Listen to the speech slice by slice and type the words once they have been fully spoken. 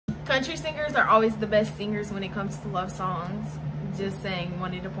Country singers are always the best singers when it comes to love songs. Just saying,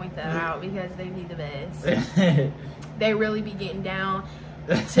 wanted to point that out because they be the best. They really be getting down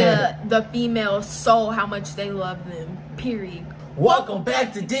to the female soul, how much they love them, period. Welcome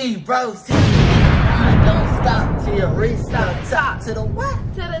back to D Bros TV. I don't stop till you reach the top. To the what?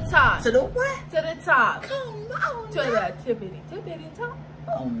 To the top. To the what? To the top. Come on. To the tippity top.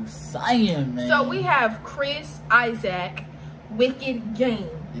 I'm saying, man. So we have Chris, ISAAK, Wicked Game.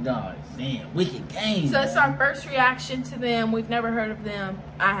 You know what I'm saying? Wicked Game. So it's our first reaction to them. We've never heard of them.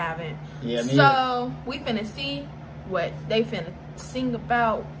 I haven't. Yeah, me so either. we finna see what they finna sing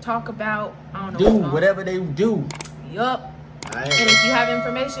about, talk about. I don't know. Do whatever they do. Yup. And if you have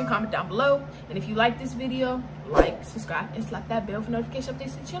information, comment down below. And if you like this video, like, subscribe, and slap that bell for notification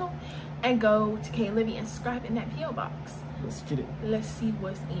updates to the channel. And go to K Livy and subscribe in that PO box. Let's get it. Let's see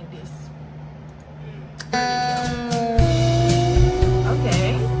what's in this.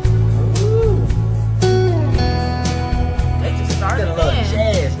 Okay. Ooh. They just started Got a little in.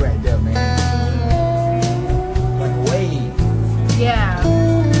 jazz right there, man. Like a wave. Yeah.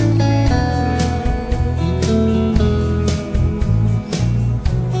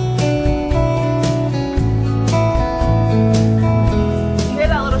 You hear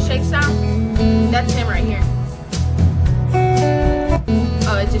that little shake sound? That's him right here.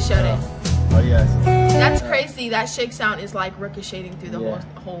 Oh, it just showed it. Oh, yes. That's crazy. That shake sound is like ricocheting through the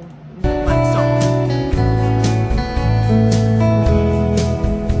whole like song.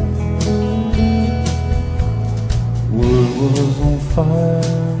 World was on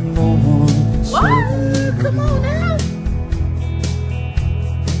fire, no one could What? save me. Come on now.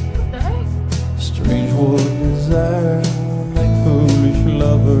 What the heck? Strange what desire make foolish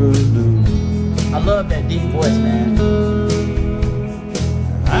lovers do. I love that deep voice, man.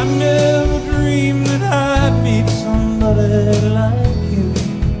 I never dreamed that I'd meet somebody like you.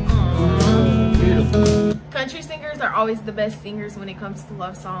 Beautiful. Country singers are always the best singers when it comes to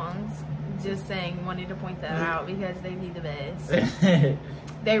love songs. Just saying, wanted to point that out because they be the best.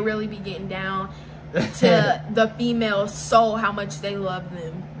 They really be getting down to the female soul, how much they love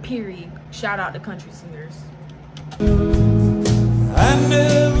them, period. Shout out to country singers. I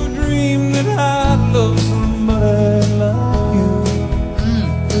never dreamed that I'd love somebody like you.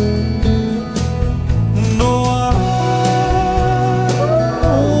 No, I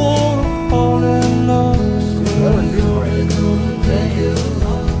wanna fall in love.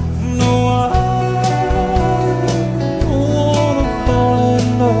 No, I wanna fall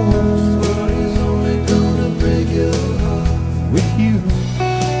in love with you.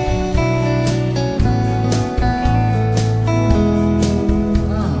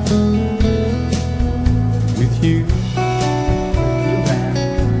 With you.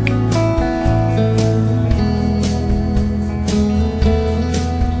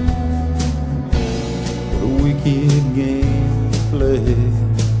 What a wicked game to play.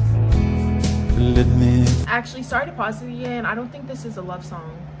 Let me. Actually, sorry to pause it again. I don't think this is a love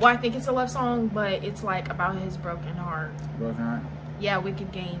song. Well, I think it's a love song, but it's like about his broken heart. Broken heart? Yeah,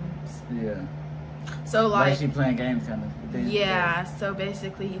 Wicked Games. Yeah. So like, Actually playing games kind of. yeah, so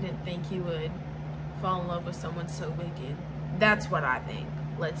basically he didn't think he would fall in love with someone so wicked. That's what I think.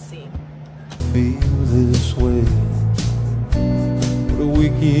 Let's see. Feel this way. What a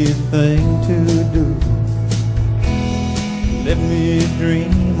wicked thing to do. Let me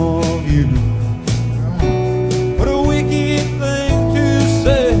dream of you. What a wicked thing to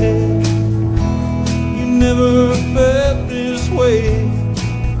say. You never felt this way.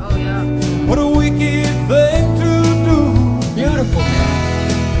 Oh yeah. What a wicked thing to do. Beautiful.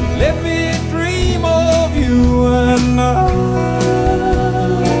 Let me dream of you and I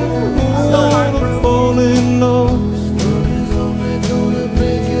wanna fall in love.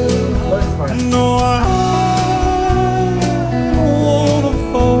 No, I wanna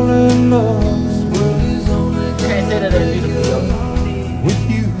fall in love Can't say that that's beautiful, though. with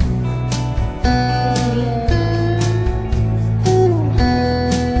you.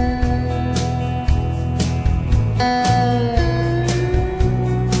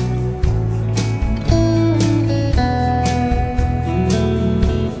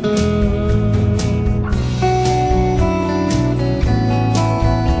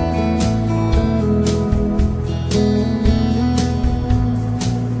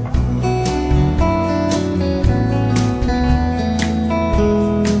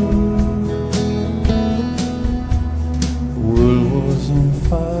 World was on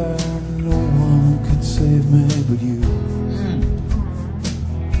fire, no one could save me but you.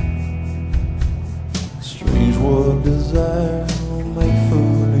 Strange what desire make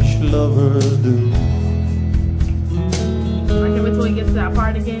foolish lovers do. I can't wait till he gets to that part.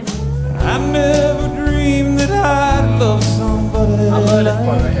 start again. I never dreamed that I'd love somebody. I love this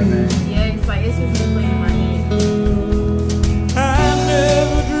part right here, man. Yeah, it's like it's just playing in my head. I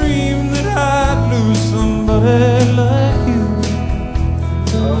never dreamed that I'd lose somebody like you.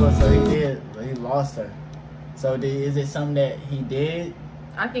 Oh, so he did. He lost her. So is it something that he did?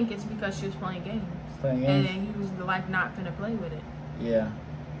 I think it's because she was playing games. Playing And games? then he was like not gonna play with it. Yeah.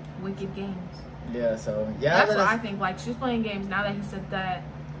 Wicked games. Yeah, so yeah. That's what I think. Like, she was playing games. Now that he said that,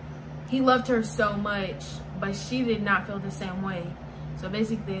 he loved her so much, but she did not feel the same way. So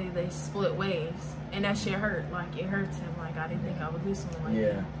basically, they split ways, and that shit hurt. Like, it hurts him. Like, I didn't think I would do something like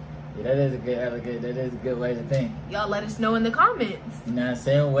that. Yeah, that is a good way to think. Y'all let us know in the comments. You know what I'm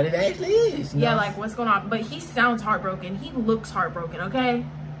saying? What it actually is. Yeah, like what's going on. But he sounds heartbroken. He looks heartbroken. Okay,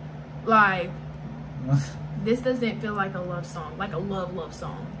 like this doesn't feel like a love song, like a love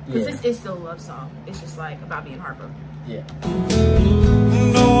song. Because this is still a love song. It's just like about being heartbroken. Yeah.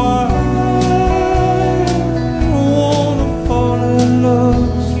 No, I wanna fall in love.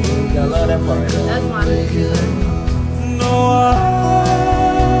 I love that part right there. That's why I'm good. No, I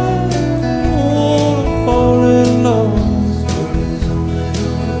wanna fall in love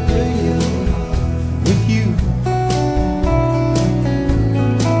with you.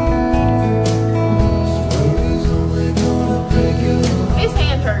 His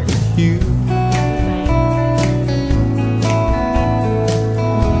hand hurts. You.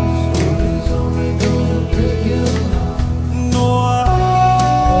 No,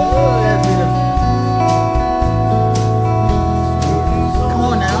 Come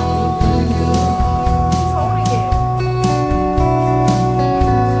on now. He's holding it.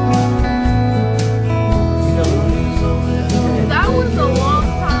 That was a long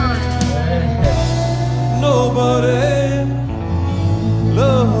time. nobody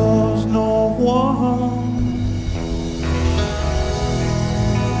loves no one.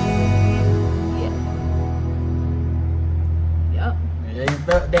 Yep. Yeah, he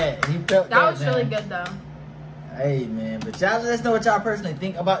felt that. He felt that. That was man. really good though. Hey man, but y'all let us know what y'all personally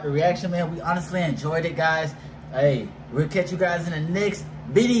think about the reaction, man. We honestly enjoyed it, guys. Hey, we'll catch you guys in the next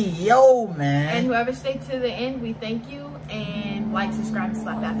video, man. And whoever stayed to the end, we thank you. And like, subscribe, and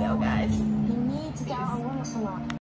slap that bell, guys. You need to get out of work a lot.